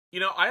You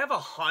know, I have a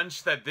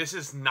hunch that this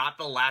is not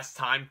the last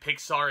time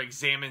Pixar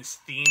examines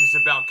themes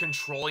about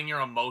controlling your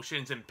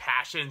emotions and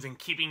passions and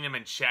keeping them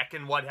in check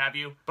and what have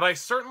you. But I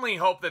certainly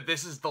hope that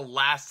this is the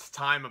last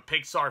time a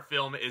Pixar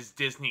film is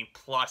Disney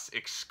Plus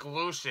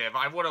exclusive.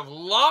 I would have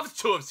loved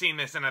to have seen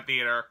this in a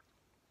theater.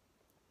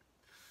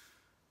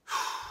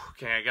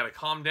 Okay, I gotta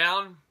calm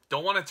down.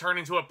 Don't want to turn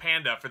into a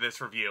panda for this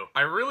review.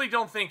 I really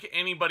don't think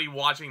anybody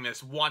watching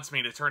this wants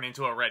me to turn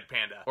into a red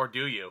panda. Or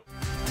do you?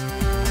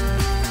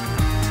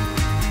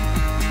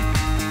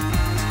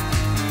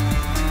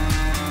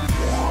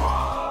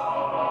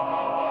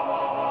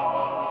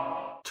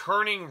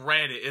 Turning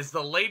Red is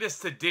the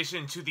latest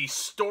addition to the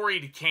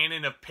storied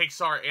canon of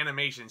Pixar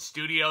Animation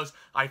Studios.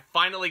 I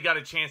finally got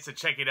a chance to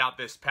check it out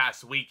this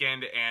past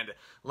weekend, and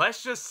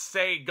let's just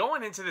say,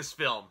 going into this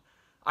film,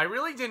 I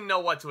really didn't know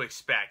what to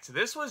expect.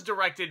 This was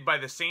directed by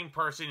the same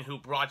person who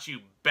brought you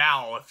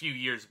Bao a few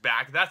years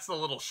back. That's the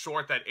little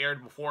short that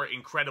aired before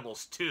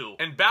Incredibles 2.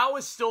 And Bao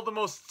is still the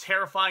most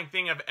terrifying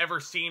thing I've ever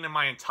seen in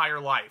my entire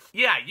life.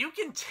 Yeah, you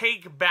can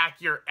take back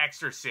your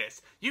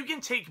Exorcist. You can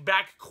take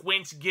back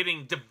Quint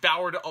getting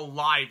devoured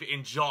alive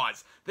in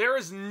Jaws. There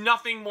is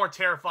nothing more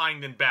terrifying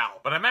than Bao.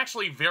 But I'm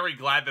actually very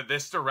glad that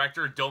this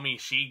director, Domee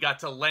Shi, got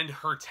to lend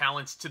her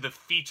talents to the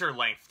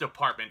feature-length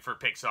department for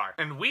Pixar.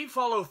 And we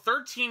follow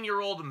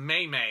 13-year-old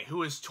Maitreyi,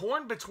 who is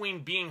torn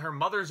between being her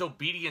mother's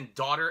obedient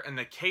daughter and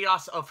the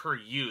chaos of her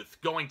youth,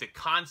 going to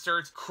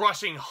concerts,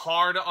 crushing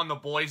hard on the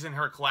boys in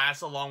her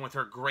class along with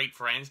her great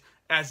friends.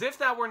 As if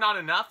that were not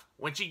enough,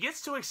 when she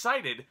gets too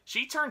excited,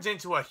 she turns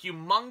into a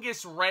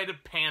humongous red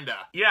panda.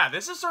 Yeah,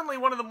 this is certainly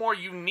one of the more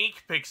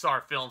unique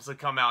Pixar films that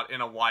come out in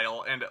a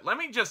while, and let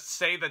me just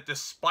say that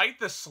despite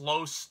the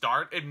slow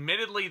start,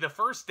 admittedly the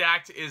first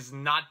act is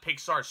not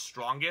Pixar's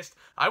strongest.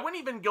 I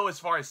wouldn't even go as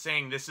far as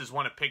saying this is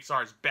one of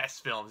Pixar's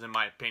best films in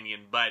my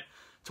opinion, but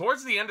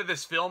towards the end of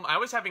this film, I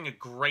was having a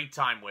great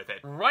time with it.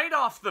 Right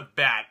off the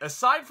bat,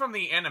 aside from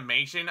the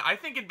animation, I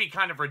think it'd be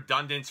kind of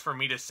redundant for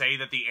me to say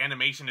that the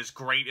animation is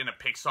great in a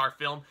Pixar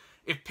film.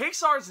 If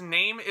Pixar's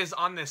name is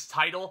on this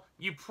title,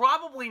 you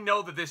probably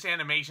know that this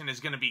animation is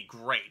going to be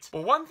great.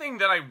 But one thing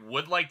that I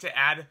would like to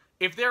add,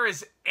 if there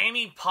is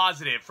any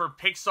positive for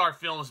Pixar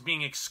films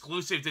being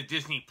exclusive to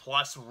Disney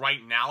Plus right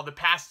now, the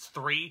past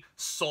three,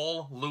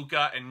 Soul,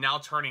 Luca, and now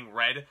Turning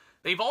Red,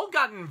 they've all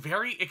gotten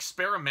very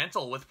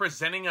experimental with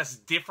presenting us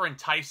different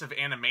types of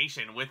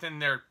animation within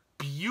their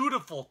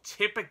beautiful,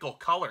 typical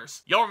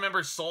colors. Y'all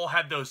remember Soul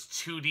had those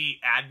 2D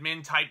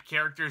admin type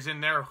characters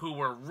in there who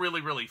were really,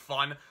 really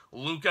fun.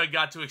 Luca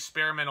got to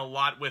experiment a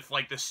lot with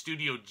like the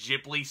Studio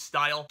Ghibli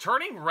style.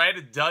 Turning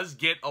Red does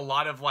get a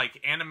lot of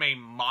like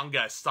anime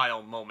manga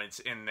style moments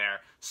in there,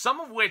 some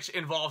of which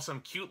involve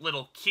some cute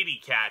little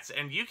kitty cats,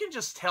 and you can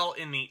just tell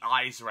in the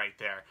eyes right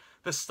there.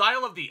 The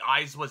style of the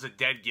eyes was a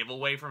dead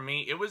giveaway for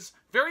me. It was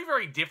very,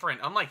 very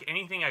different, unlike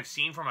anything I've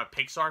seen from a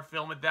Pixar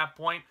film at that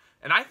point,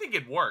 and I think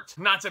it worked.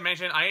 Not to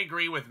mention, I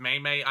agree with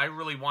Maitreyi, I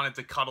really wanted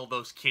to cuddle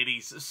those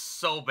kitties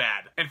so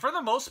bad. And for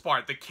the most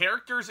part, the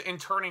characters in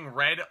Turning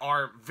Red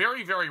are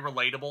very, very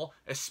relatable,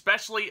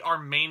 especially our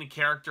main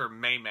character,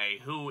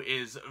 Maitreyi, who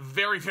is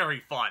very, very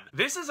fun.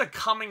 This is a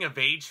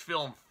coming-of-age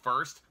film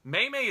first.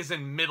 Maitreyi is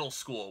in middle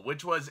school,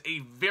 which was a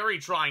very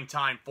trying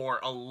time for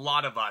a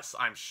lot of us,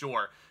 I'm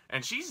sure.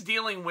 And she's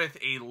dealing with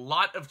a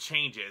lot of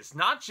changes,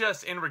 not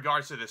just in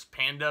regards to this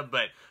panda,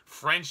 but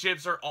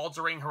friendships are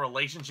altering, her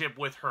relationship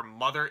with her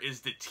mother is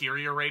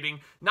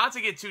deteriorating. Not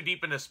to get too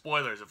deep into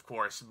spoilers, of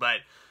course, but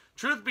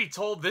truth be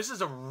told, this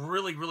is a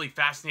really, really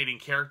fascinating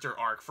character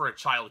arc for a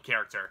child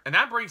character. And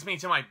that brings me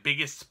to my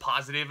biggest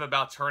positive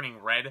about Turning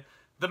Red: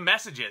 the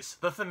messages,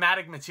 the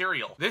thematic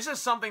material. This is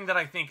something that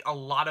I think a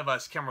lot of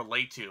us can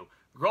relate to.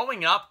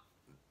 Growing up,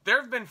 there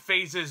have been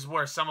phases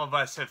where some of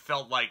us have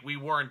felt like we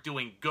weren't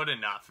doing good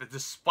enough,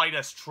 despite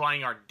us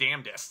trying our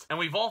damnedest. And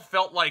we've all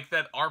felt like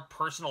that our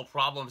personal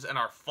problems and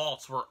our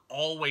faults were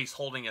always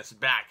holding us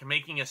back,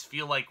 making us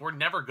feel like we're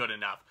never good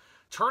enough.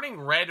 Turning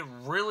Red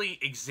really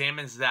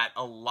examines that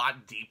a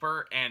lot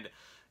deeper, and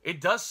it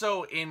does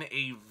so in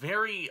a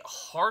very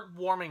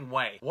heartwarming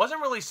way.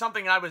 Wasn't really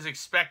something I was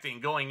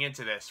expecting going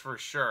into this, for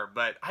sure,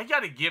 but I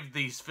gotta give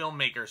these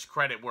filmmakers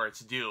credit where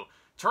it's due.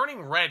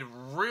 Turning Red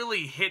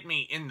really hit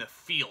me in the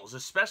feels,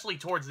 especially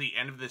towards the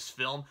end of this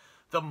film.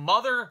 The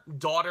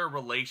mother-daughter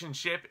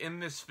relationship in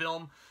this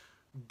film,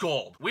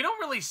 gold. We don't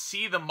really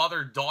see the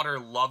mother-daughter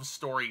love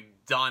story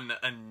done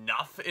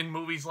enough in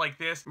movies like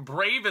this.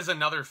 Brave is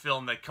another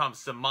film that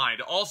comes to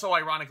mind, also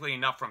ironically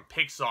enough from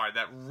Pixar,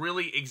 that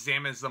really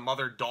examines the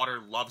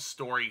mother-daughter love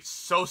story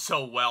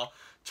so well.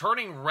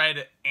 Turning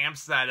Red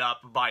amps that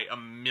up by a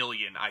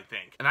million, I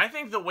think. And I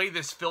think the way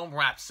this film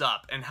wraps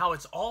up, and how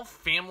it's all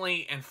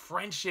family and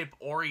friendship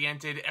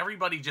oriented,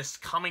 everybody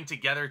just coming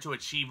together to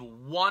achieve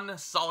one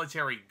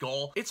solitary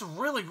goal, it's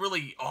really,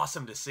 really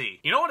awesome to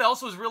see. You know what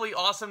else was really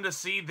awesome to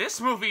see?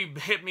 This movie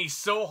hit me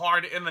so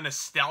hard in the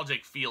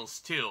nostalgic feels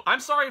too. I'm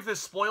sorry if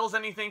this spoils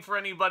anything for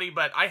anybody,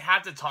 but I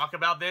had to talk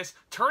about this.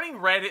 Turning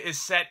Red is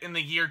set in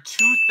the year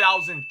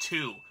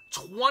 2002.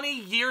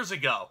 20 years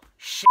ago.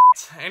 Shit.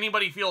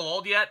 Anybody feel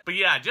old yet? But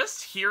yeah,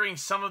 just hearing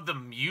some of the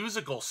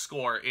musical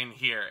score in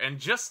here and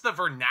just the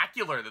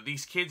vernacular that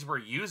these kids were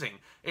using,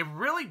 it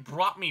really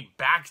brought me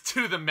back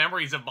to the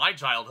memories of my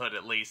childhood,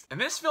 at least.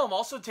 And this film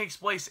also takes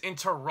place in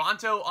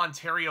Toronto,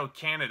 Ontario,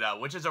 Canada,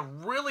 which is a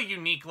really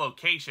unique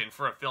location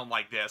for a film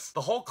like this.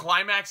 The whole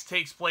climax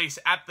takes place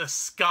at the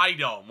Sky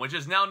Dome, which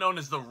is now known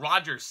as the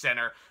Rogers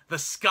Center. The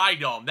Sky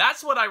Dome.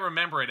 That's what I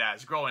remember it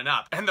as growing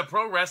up. And the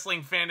pro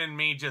wrestling fan in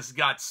me just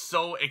got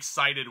so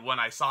excited when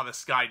I saw the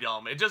Sky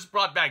Dome. It just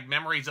brought back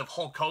memories of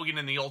Hulk Hogan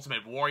and the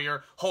Ultimate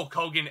Warrior, Hulk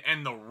Hogan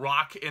and The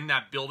Rock in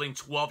that building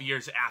 12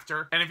 years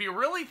after. And if you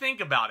really think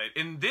about it,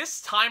 in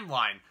this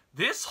timeline,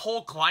 this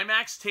whole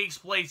climax takes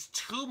place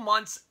 2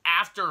 months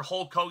after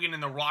Hulk Hogan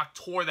and The Rock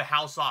tore the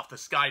house off the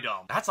Sky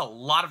Dome. That's a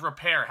lot of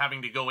repair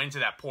having to go into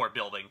that poor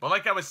building. But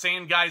like I was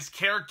saying, guys,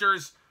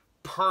 characters,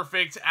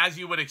 perfect, as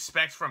you would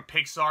expect from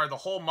Pixar. The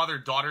whole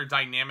mother-daughter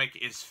dynamic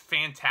is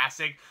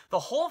fantastic. The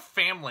whole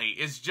family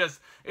is just,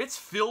 it's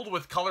filled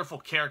with colorful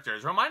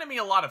characters. Reminded me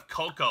a lot of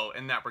Coco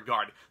in that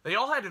regard. They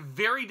all had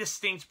very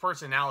distinct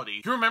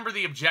personalities. You remember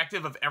the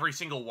objective of every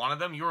single one of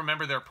them. You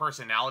remember their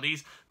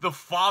personalities. The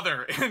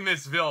father in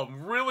this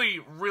film, really,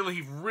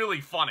 really, really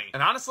funny.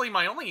 And honestly,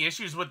 my only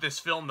issues with this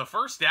film, the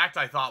first act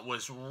I thought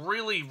was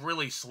really,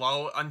 really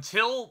slow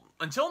until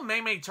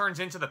Mei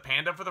turns into the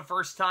panda for the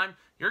first time.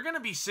 You're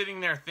gonna be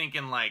sitting there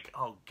thinking like,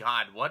 oh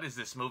god, what is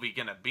this movie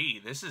gonna be?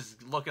 This is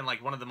looking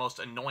like one of the most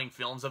annoying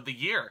films of the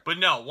year. But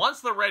no, once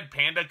the red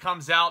panda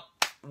comes out,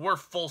 we're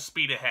full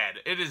speed ahead.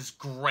 It is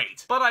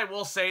great. But I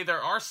will say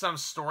there are some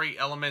story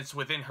elements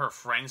within her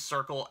friend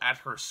circle at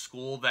her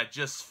school that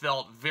just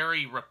felt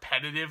very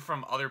repetitive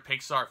from other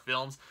Pixar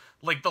films.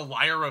 Like, the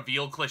liar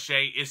reveal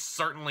cliche is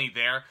certainly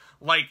there.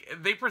 Like,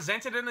 they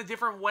present it in a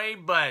different way,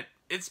 but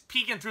it's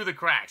peeking through the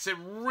cracks. It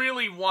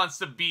really wants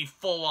to be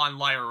full-on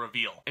liar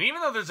reveal. And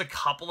even though there's a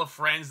couple of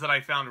friends that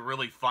I found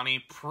really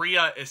funny,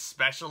 Priya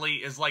especially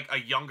is like a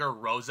younger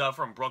Rosa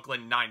from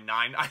Brooklyn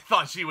Nine-Nine. I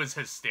thought she was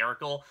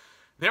hysterical.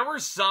 There were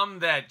some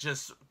that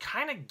just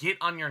kind of get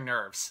on your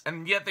nerves,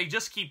 and yet they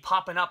just keep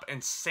popping up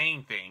and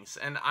saying things.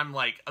 And I'm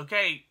like,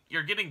 okay,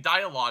 you're getting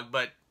dialogue,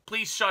 but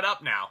please shut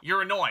up now.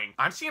 You're annoying.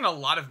 I'm seeing a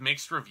lot of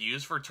mixed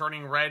reviews for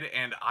Turning Red,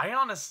 and I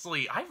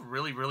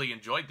really, really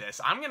enjoyed this.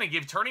 I'm going to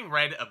give Turning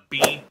Red a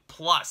B+.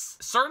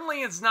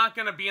 Certainly it's not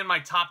going to be in my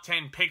top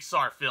 10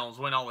 Pixar films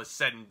when all is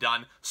said and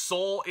done.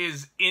 Soul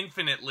is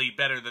infinitely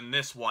better than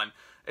this one.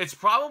 It's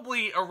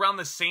probably around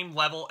the same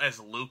level as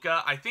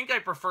Luca. I think I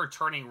prefer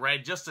Turning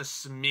Red just a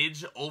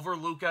smidge over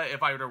Luca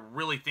if I were to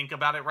really think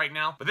about it right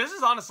now. But this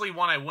is honestly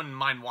one I wouldn't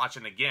mind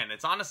watching again.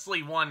 It's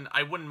honestly one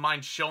I wouldn't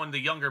mind showing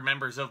the younger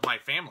members of my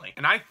family.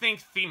 And I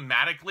think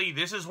thematically,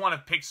 this is one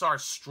of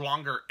Pixar's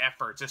stronger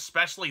efforts,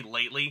 especially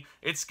lately.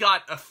 It's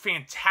got a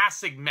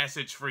fantastic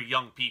message for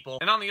young people.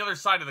 And on the other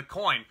side of the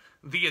coin,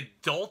 the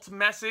adult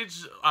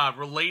message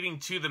relating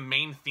to the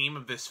main theme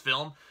of this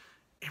film,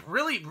 it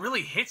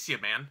really hits you,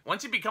 man.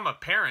 Once you become a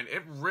parent,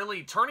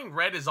 Turning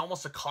Red is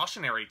almost a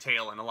cautionary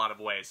tale in a lot of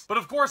ways. But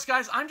of course,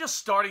 guys, I'm just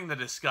starting the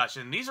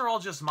discussion. These are all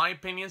just my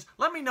opinions.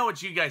 Let me know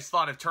what you guys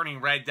thought of Turning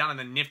Red down in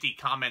the nifty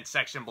comment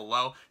section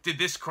below. Did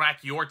this crack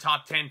your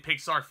top 10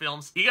 Pixar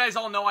films? You guys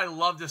all know I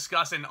love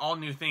discussing all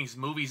new things,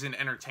 movies, and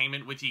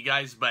entertainment with you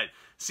guys, but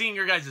seeing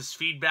your guys'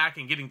 feedback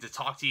and getting to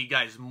talk to you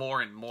guys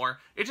more and more,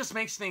 it just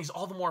makes things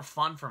all the more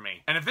fun for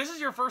me. And if this is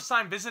your first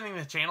time visiting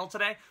the channel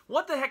today,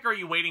 what the heck are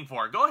you waiting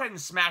for? Go ahead and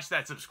smash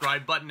that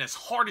subscribe button as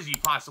hard as you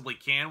possibly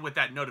can with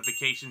that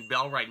notification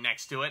bell right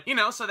next to it. You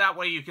know, so that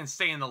way you can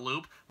stay in the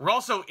loop. We're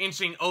also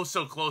inching oh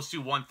so close to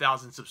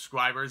 1,000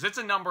 subscribers. It's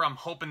a number I'm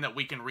hoping that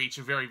we can reach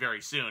very, very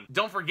soon.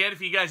 Don't forget,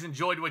 if you guys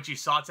enjoyed what you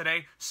saw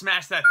today,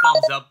 smash that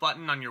thumbs up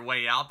button on your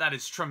way out. That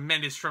is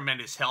tremendous,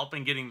 tremendous help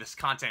in getting this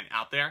content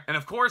out there. And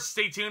of course,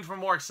 stay tuned for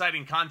more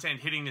exciting content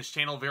hitting this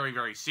channel very,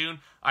 very soon.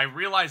 I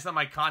realize that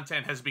my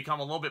content has become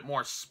a little bit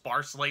more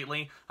sparse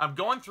lately. I'm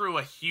going through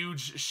a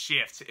huge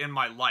shift in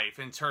my life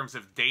in terms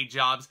of day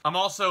jobs. I'm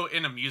also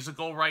in a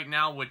musical right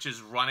now, which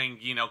is running,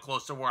 you know,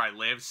 close to where I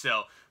live,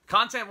 so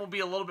content will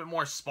be a little bit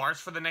more sparse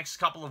for the next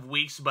couple of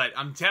weeks, but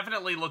I'm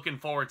definitely looking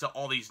forward to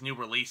all these new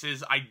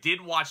releases. I did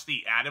watch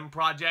The Adam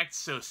Project,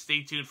 so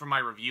stay tuned for my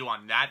review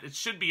on that. It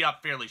should be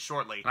up fairly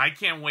shortly. And I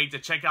can't wait to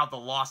check out The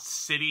Lost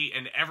City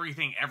and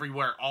Everything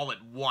Everywhere All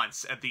at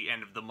Once at the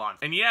end of the month.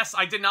 And yes,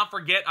 I did not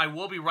forget, I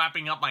will be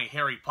wrapping up my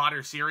Harry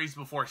Potter series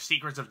before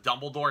Secrets of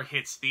Dumbledore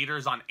hits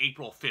theaters on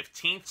April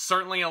 15th.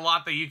 Certainly a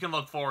lot that you can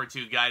look forward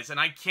to, guys,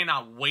 and I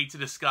cannot wait to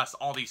discuss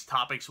all these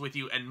topics with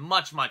you and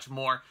much, much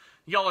more.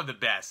 Y'all are the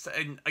best.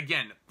 And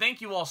again,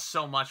 thank you all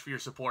so much for your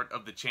support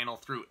of the channel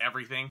through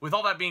everything. With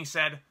all that being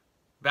said,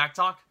 back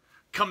talk,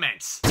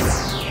 commence.